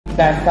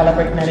guys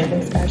celebrating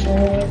anything special?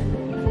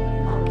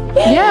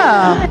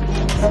 Yeah.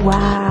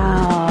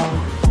 Wow.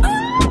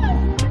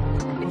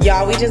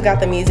 Y'all, we just got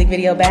the music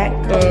video back.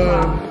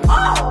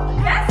 Oh,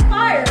 that's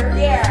fire.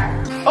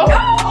 Yeah. Oh.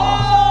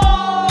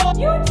 Oh,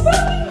 you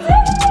fucking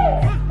did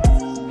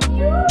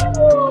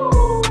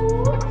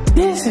it.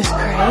 This is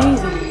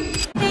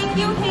crazy. Thank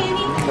you,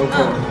 Henny. No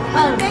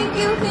problem. Thank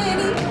you,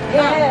 Henny.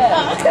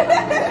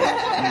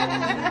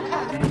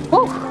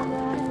 Woo.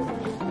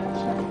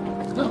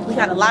 We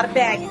got a lot of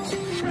baggage.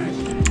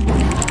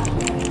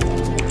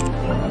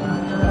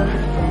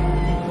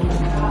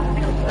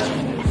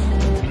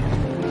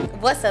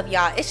 What's up,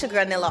 y'all? It's your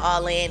girl Nilla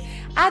Allin.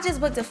 I just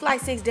booked a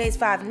flight 6 days,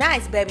 5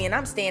 nights, baby, and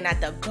I'm staying at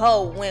the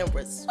Goldwyn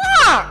Resort.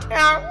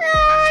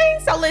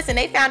 Alright. So listen,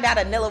 they found out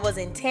Nilla was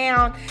in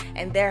town,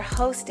 and they're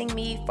hosting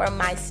me for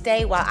my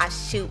stay while I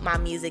shoot my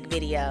music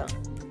video.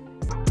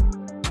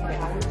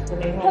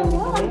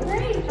 Hello, I'm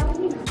great. How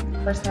are you?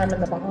 First time in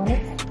the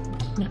Bahamas?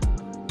 No.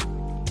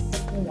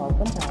 You're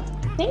welcome back.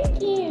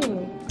 Thank you.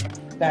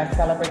 You guys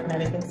celebrating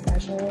anything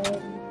special?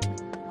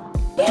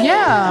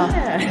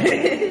 Yeah.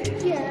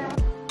 Yeah.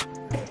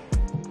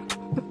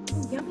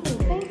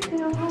 Thank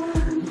you.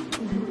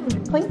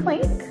 Clink,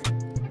 clink.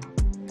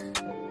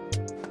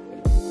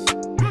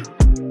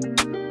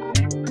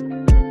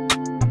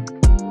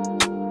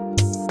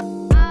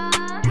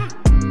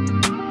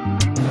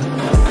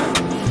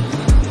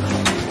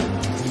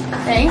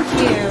 Thank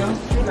you.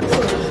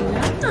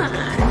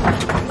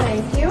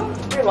 Thank you.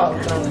 You're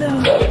welcome.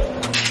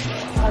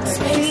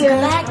 Space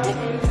galactic.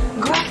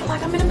 Girl, I feel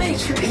like I'm in a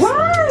matrix.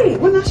 Right!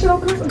 When that shit all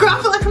girl,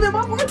 I feel like I'm in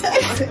my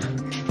vortex.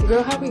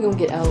 Girl, how we gonna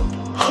get out?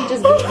 She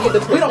just gave you the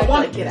We don't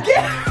want to get out.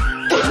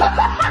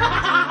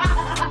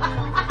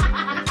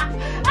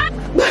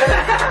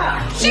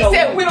 She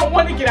said we don't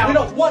want to get out. We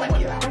don't want to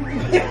get out.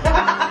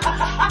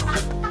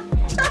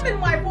 I'm in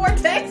my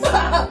vortex.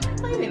 I'm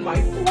in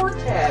my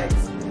vortex.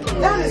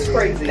 That is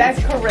crazy.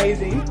 That's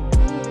crazy.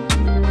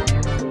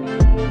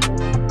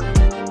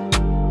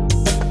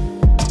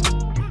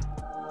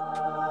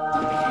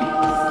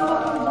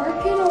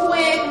 Working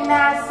with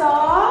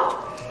Nassau.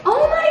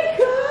 Oh my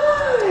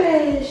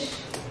gosh.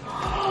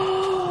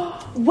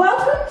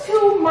 Welcome to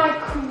my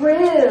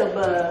crib.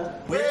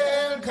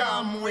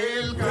 Welcome,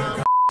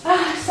 welcome.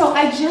 So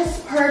I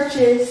just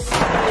purchased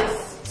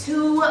this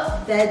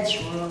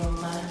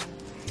 2-bedroom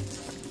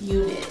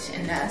unit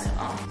in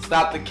Nassau.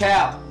 Stop the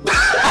cap.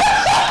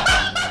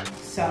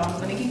 So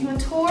I'm gonna give you a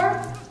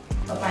tour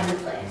of my new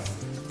place.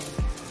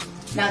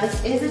 Now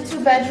this is a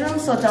 2-bedroom,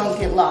 so don't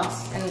get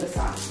lost in the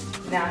sauce.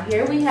 Now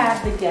here we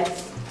have the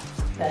guest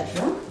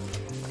bedroom.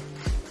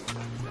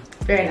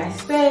 Very nice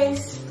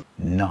space.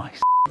 Nice.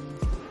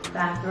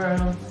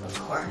 Bathroom, of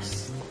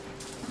course.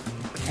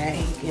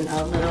 Okay, you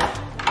know, little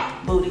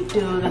booty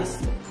doodles.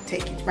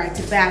 Take you right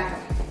to the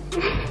bathroom.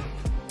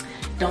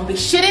 Don't be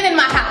shitting in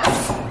my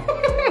house.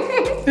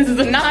 This is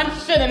a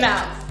non-shitting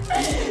house.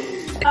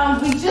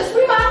 We just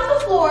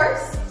remodeled the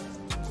floors,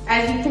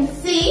 as you can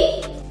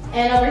see.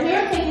 And over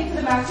here, take you to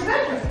the master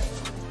bedroom.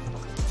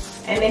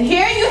 And then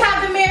here you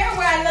have the mirror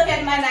where I look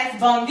at my nice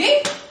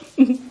bungie.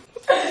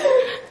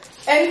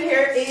 And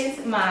here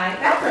is my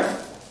bathroom.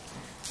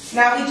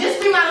 Now we just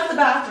remodeled the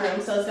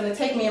bathroom, so it's gonna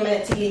take me a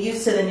minute to get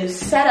used to the new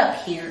setup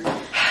here.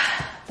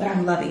 But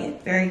I'm loving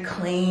it, very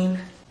clean.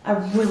 I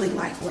really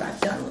like what I've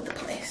done with the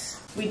place.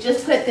 We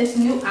just put this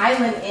new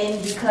island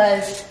in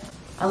because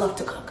I love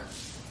to cook.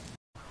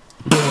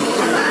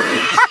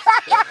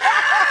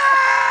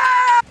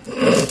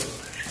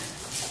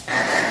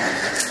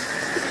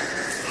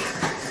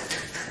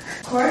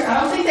 Of course, I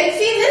don't think they've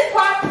seen this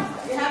part.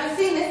 You haven't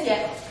seen this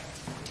yet.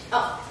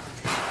 Oh.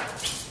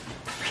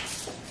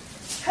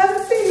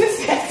 Haven't seen this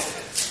yet.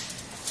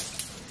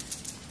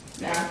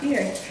 Now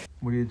here.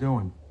 What are you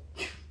doing?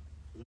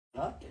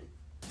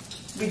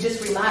 We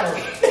just remodeled.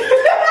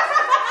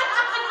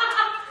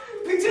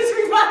 We just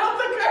remodeled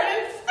the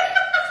curtains.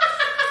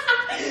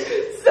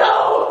 So,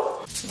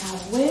 now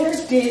where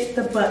did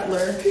the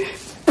butler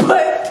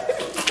put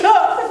the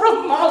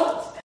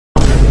remote?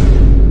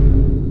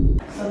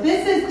 So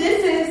this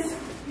is,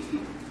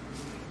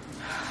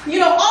 you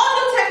know, all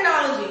new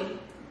technology,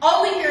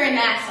 only here in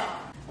Nassau.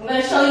 I'm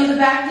gonna show you the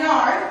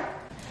backyard.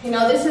 You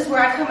know, this is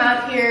where I come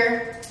out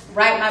here,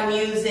 write my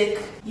music,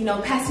 you know,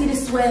 passy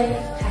this way,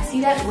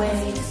 passy that way,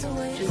 just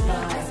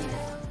vibe.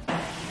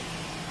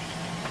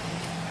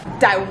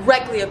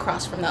 Directly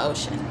across from the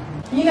ocean.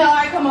 You know,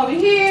 I come over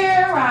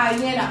here,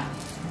 you know,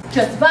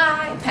 just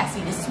vibe,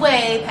 passy this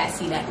way,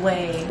 passy that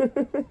way.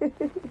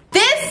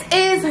 This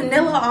is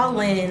Nilla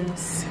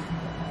Allin's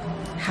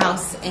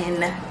house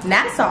in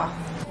Nassau.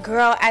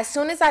 Girl, as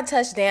soon as I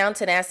touched down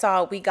to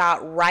Nassau, we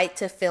got right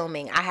to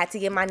filming. I had to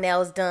get my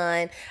nails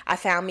done. I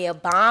found me a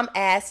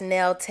bomb-ass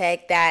nail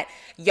tech that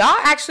y'all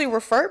actually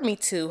referred me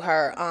to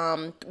her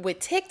with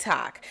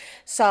TikTok.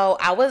 So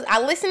I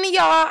listened to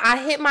y'all. I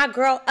hit my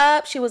girl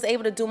up. She was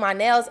able to do my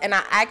nails, and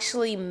I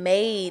actually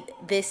made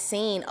this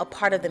scene a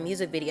part of the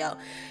music video.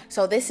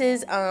 So this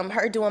is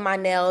her doing my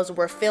nails.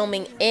 We're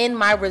filming in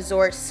my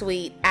resort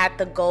suite at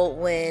the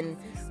Goldwyn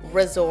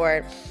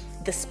resort.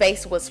 The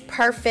space was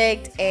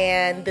perfect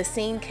and the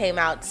scene came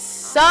out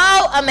so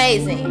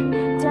amazing.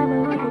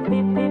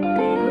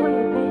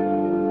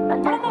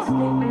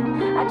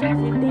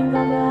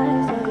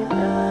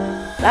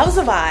 That was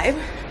a vibe.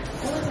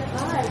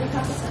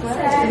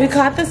 We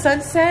caught the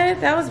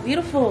sunset. That was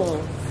beautiful.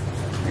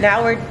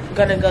 Now we're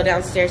gonna go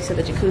downstairs to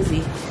the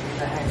jacuzzi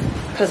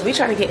because we're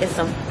trying to get in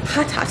some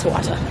hot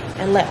water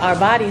and let our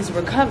bodies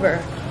recover.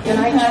 And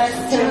I got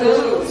the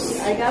juice.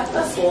 I got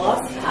the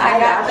sauce. I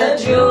got the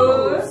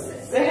juice.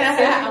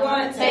 If you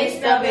want a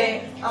taste of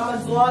it, I'm a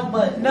vlog,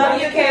 but no,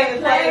 you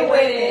can't play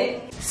with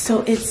it.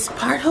 So it's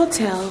part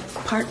hotel,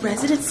 part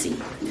residency.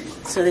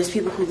 So there's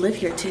people who live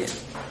here too,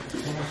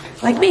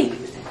 like me.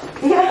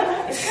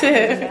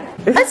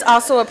 Let's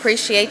also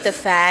appreciate the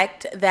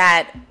fact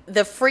that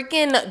the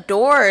freaking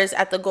doors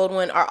at the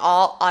Goldwyn are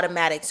all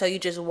automatic. So you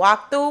just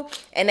walk through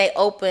and they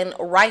open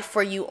right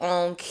for you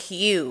on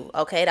cue.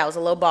 Okay, that was a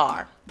little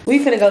bar. We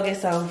finna go get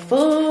some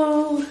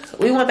food.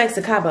 We want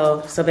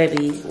Mexicabo, so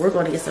baby, we're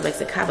gonna get some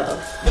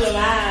Mexicabo. Still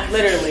alive,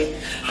 literally.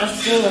 I'm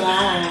still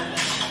alive.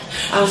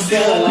 I'm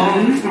still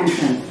alive.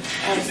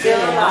 I'm still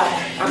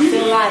alive. I'm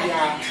still alive,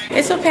 y'all.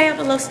 It's okay, I'm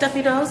a little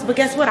stuffy nose, but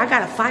guess what? I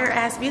got a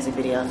fire-ass music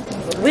video.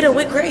 We done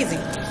went crazy.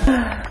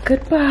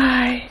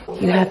 Goodbye.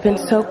 You have been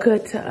so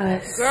good to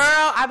us.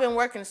 Girl, I've been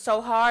working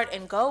so hard,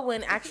 and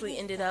Goldwyn actually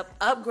ended up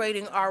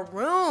upgrading our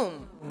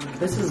room.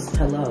 This is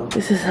hello.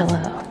 This is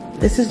hello.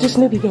 This is just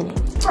new beginning.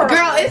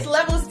 Girl, it's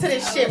levels to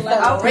this shit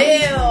for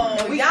real.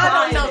 Y'all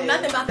don't know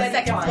nothing about the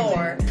second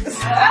floor.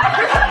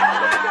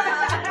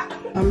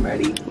 I'm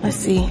ready. Let's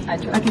see. I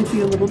can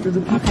see a little through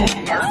the people.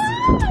 Okay.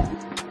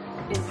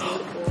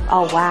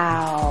 Oh,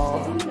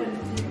 wow.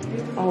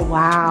 Oh,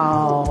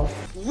 wow.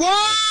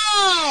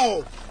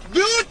 Wow!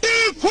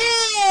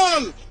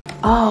 Beautiful!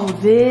 Oh,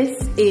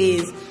 this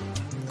is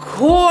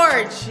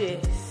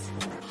gorgeous.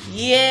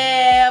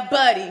 Yeah,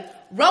 buddy.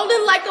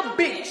 Rolling like a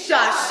big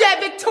shot.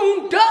 Chevy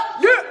tuned up.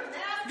 Yeah.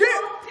 Yeah.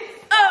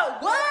 Oh,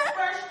 what?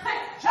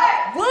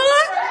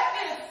 What?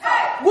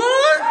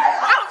 What?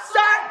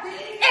 Outside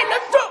in the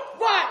truck,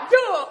 right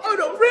good. Oh,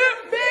 the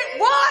rip big.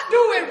 What?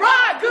 Do it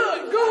right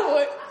good.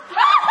 Good.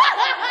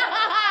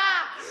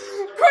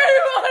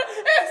 Cream on the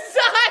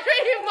inside,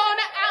 cream on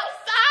the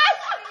outside.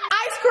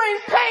 Ice cream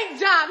paint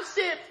job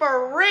shit for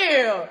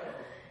real.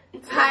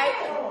 Type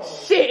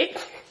shit.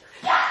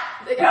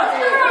 The Eagle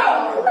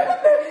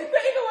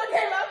one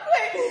came out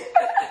quick.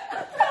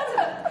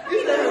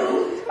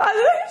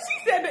 She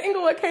said the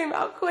Eagle one came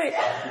out quick.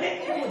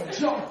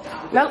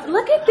 Now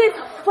look at this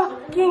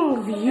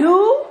fucking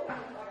view.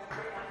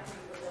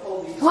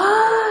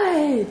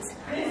 What?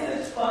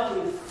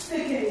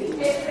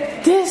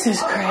 This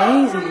is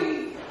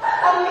crazy.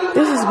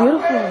 This is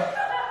beautiful.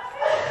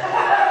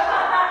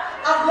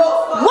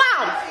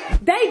 Wow!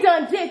 They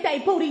done did they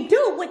booty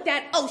do with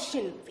that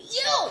ocean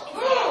view.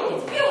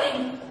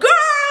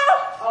 Girl!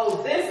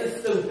 Oh, this is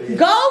stupid.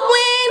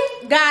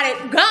 Goldwyn got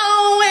it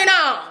going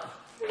on.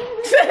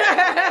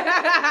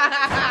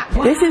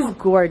 This is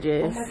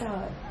gorgeous. Oh my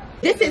God.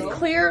 This is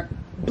clear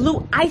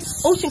blue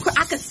ice ocean.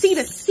 I could see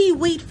the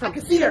seaweed from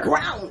the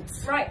ground.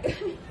 Right.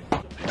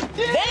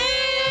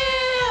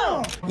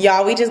 Damn!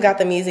 Y'all, we just got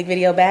the music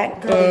video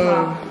back.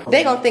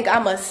 They gonna think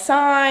I'm a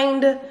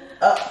signed, label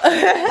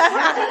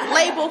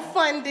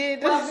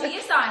funded. Well, so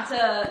you're signed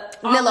to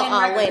Nilla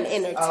Allin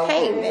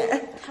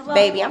Entertainment.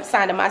 Baby, I'm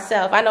signed to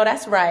myself. I know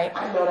that's right.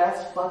 I know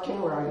that's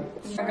fucking right. Oh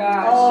my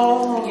gosh.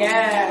 Oh,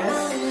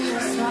 Yes.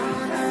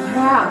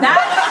 Wow.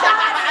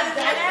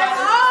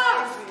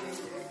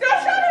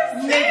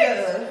 Nigga.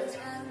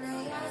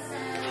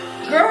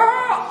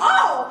 Girl,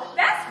 oh,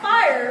 that's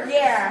fire.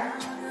 Yeah.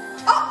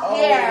 Oh,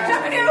 yeah.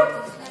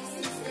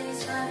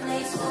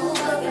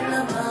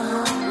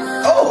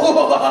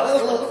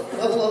 Oh,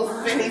 a little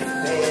spinny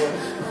spin.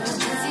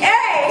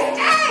 Hey,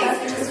 hey.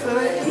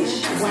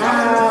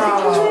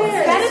 Wow.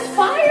 That is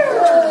fire.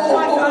 Oh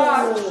my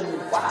gosh.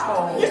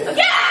 Wow.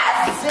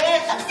 Yes.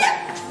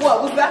 What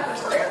was that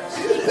for prayer?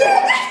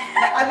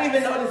 I didn't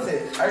even notice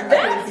it. I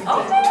didn't see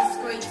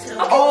it.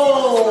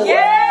 Oh.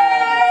 Yeah.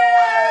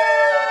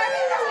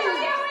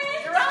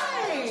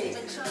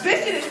 This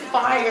shit is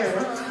fire.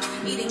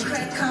 He ate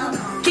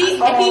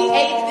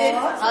this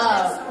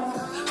up.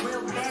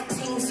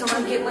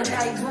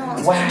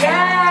 Wow.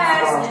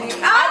 Yes.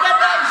 I got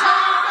that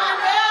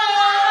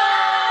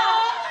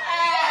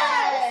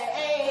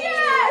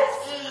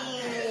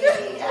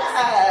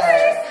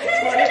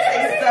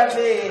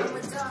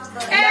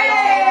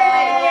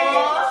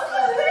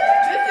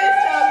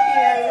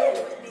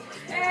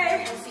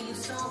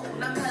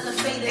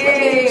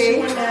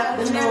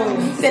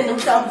Send them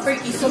something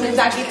freaky soon as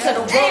I get to the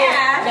room.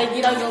 Yeah. They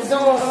get on your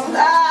Zoom.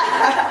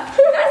 That's a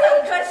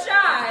good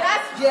shot.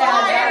 That was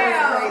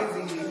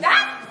crazy.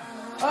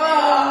 Come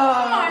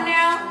on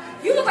now.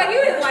 You look like you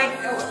in like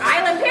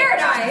Island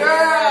Paradise.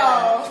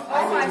 Girl.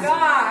 Oh my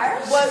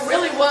gosh. What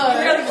really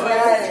was. Really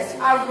was.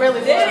 I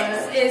really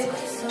This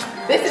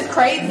This is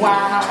crazy.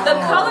 Wow. the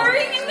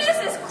coloring in this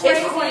is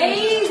crazy. It's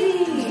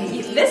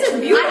crazy. This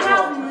is beautiful. I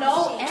have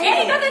no And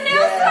he got the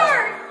nail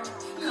skirt.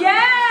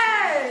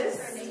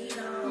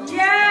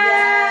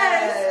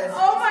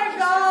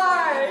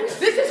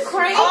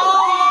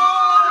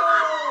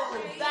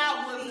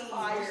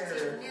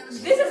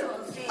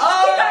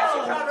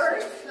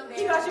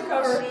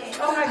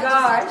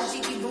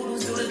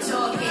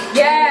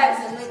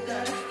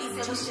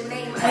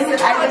 I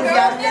just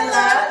got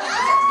Nilla.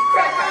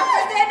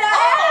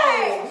 Oh,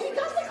 he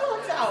got the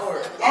clock tower.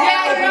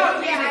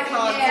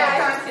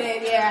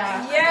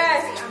 Yeah.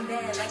 Yes.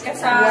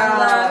 That's how I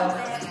love.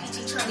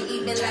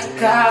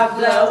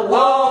 Cobbler,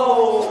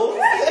 whoa.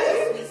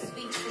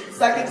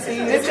 Second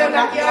scene. It's gonna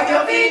knock you on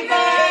your feet,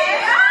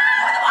 babe.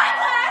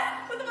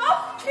 With the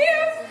most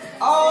cute.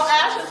 Oh,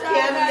 Ash's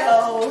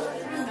cameo.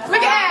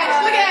 Look at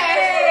Ash. Look at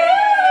Ash.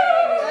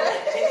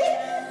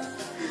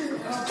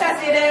 Pass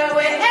it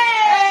away.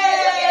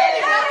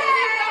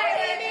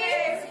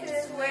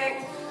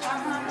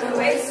 The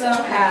way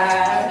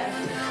somehow.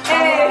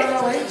 Hey.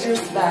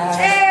 Just by.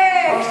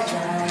 Hey.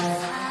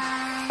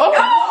 Oh.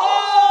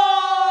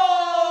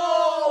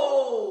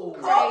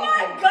 Oh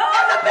my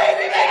God. The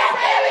baby made a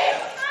baby.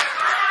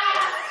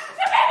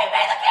 The baby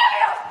made the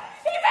cameo.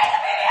 He made the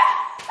video.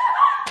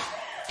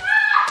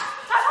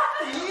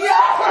 Yo.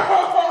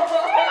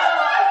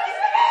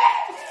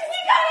 He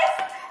got his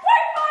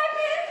 0.5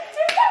 minutes.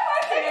 He got my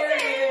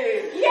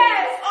second.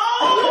 Yes.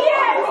 Oh,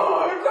 yes.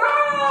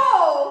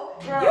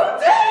 Girl. You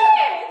did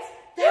it.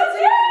 You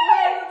did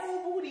it.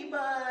 Booty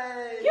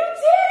bud. You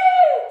did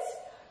it.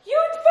 You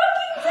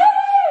fucking did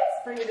it.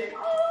 Bring it in. Oh.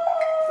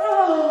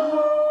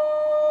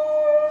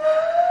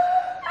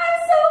 I'm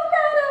so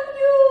proud of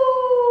you.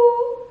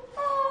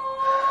 Oh,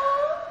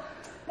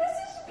 this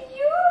is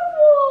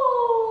beautiful.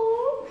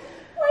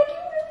 Like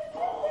you really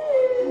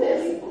did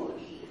it.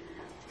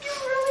 You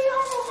really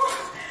are.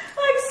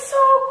 Like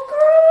so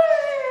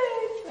good.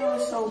 That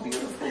was so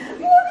beautiful. Look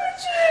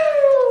at you.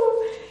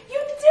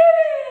 You did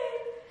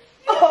it.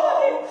 You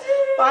really did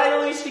it.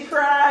 Finally, she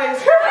cries.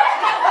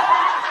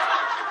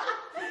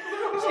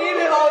 She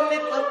didn't hold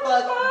it the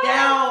fuck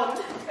down.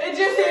 It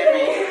just hit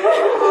me.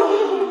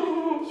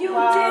 You did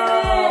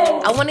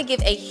it. I want to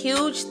give a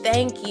huge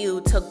thank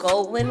you to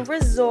Goldwyn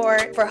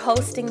Resort for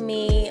hosting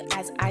me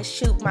as I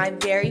shoot my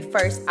very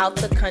first out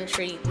the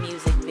country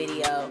music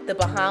video. The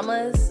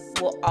Bahamas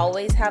will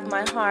always have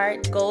my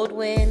heart.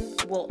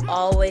 Goldwyn will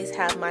always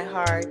have my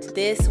heart.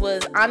 This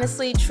was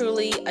honestly,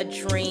 truly a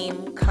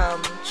dream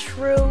come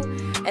true.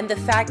 And the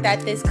fact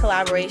that this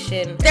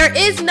collaboration, there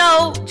is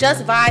no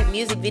Just Vibe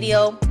music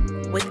video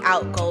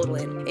without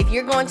Goldwyn. If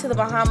you're going to the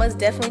Bahamas,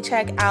 definitely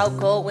check out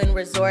Goldwyn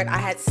Resort. I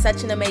had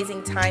such an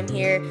amazing time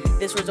here.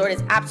 This resort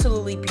is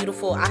absolutely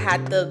beautiful. I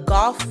had the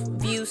golf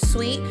view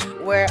suite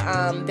where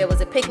there was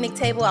a picnic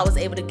table. I was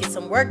able to get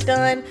some work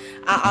done.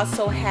 I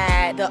also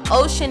had the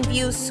ocean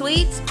view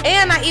suite,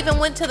 and I even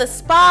went to the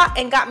spa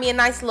and got me a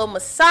nice little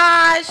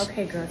massage.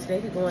 Okay girl, today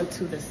we're going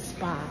to the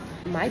spa.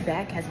 My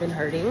back has been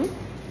hurting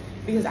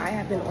because I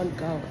have been on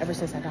go ever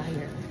since I got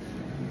here.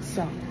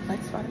 So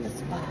let's find the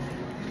spa.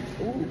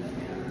 Ooh,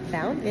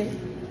 found it.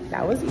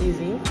 That was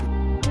easy.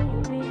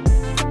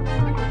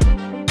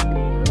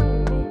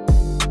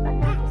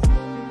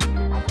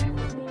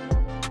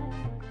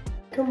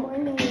 Good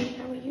morning.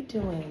 How are you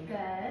doing?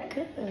 Good.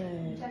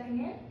 Good. Checking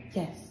in?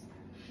 Yes.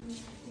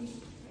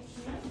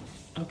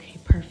 Okay,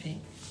 perfect.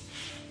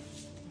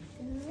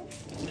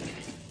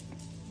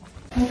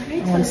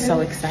 Okay, Oh, I'm so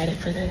excited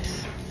for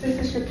this. this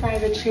is your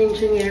private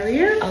changing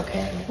area.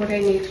 Okay. What I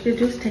need you to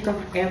do is take off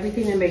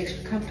everything that makes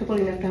you comfortable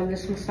enough to have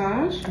this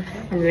massage. Okay.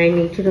 And then I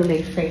need you to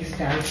lay face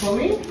down for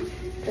me.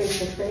 Face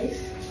to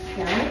face.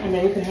 Yeah. And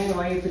then you can hang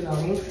all your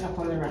belongings up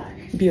on the rack.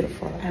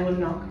 Beautiful. I will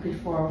knock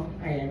before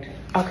I enter.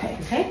 Okay.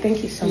 Okay?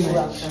 Thank you so You're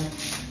much. welcome.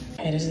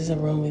 Okay, this is a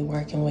room we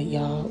working with,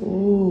 y'all.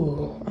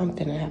 Ooh, I'm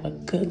finna have a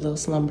good little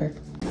slumber.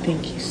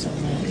 Thank you so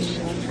much.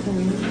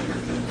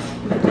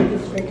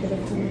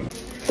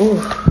 Ooh.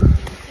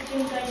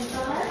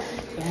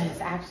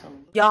 Yes, absolutely.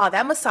 Y'all,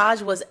 that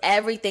massage was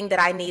everything that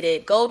I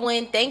needed.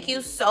 Goldwyn, thank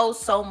you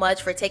so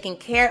much for taking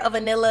care of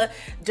Nilla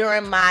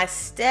during my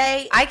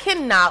stay. I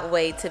cannot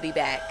wait to be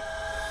back.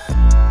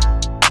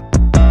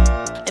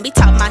 Let me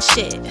talk my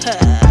shit.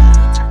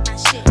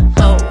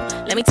 Oh,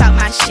 let me talk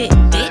my shit,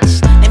 bitch.